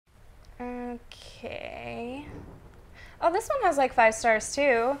Okay. Oh, this one has like 5 stars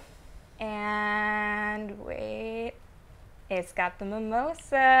too. And wait, it's got the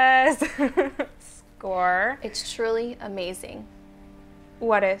mimosas. Score. It's truly amazing.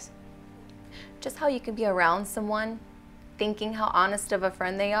 What is? Just how you can be around someone thinking how honest of a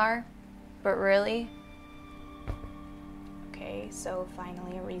friend they are, but really. Okay, so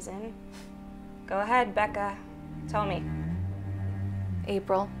finally a reason. Go ahead, Becca. Tell me.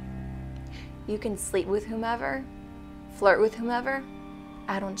 April, you can sleep with whomever, flirt with whomever.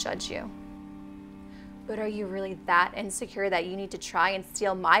 I don't judge you. But are you really that insecure that you need to try and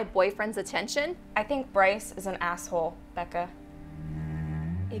steal my boyfriend's attention? I think Bryce is an asshole, Becca.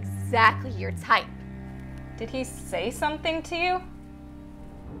 Exactly your type. Did he say something to you?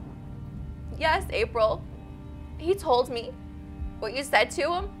 Yes, April. He told me what you said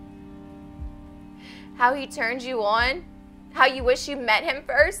to him. How he turned you on. How you wish you met him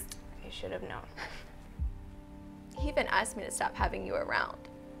first. I should have known. He even asked me to stop having you around.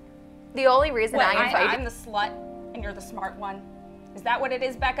 The only reason What, I invited... I'm the slut and you're the smart one. Is that what it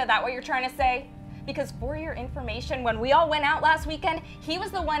is, Becca? That what you're trying to say? Because for your information, when we all went out last weekend, he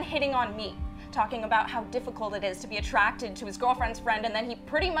was the one hitting on me, talking about how difficult it is to be attracted to his girlfriend's friend, and then he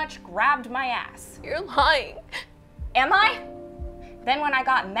pretty much grabbed my ass. You're lying. Am I? Then when I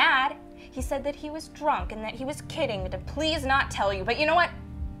got mad, he said that he was drunk and that he was kidding, to please not tell you. But you know what?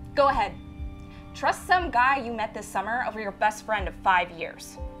 Go ahead. Trust some guy you met this summer over your best friend of 5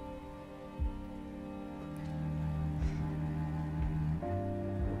 years.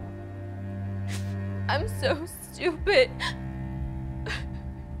 I'm so stupid.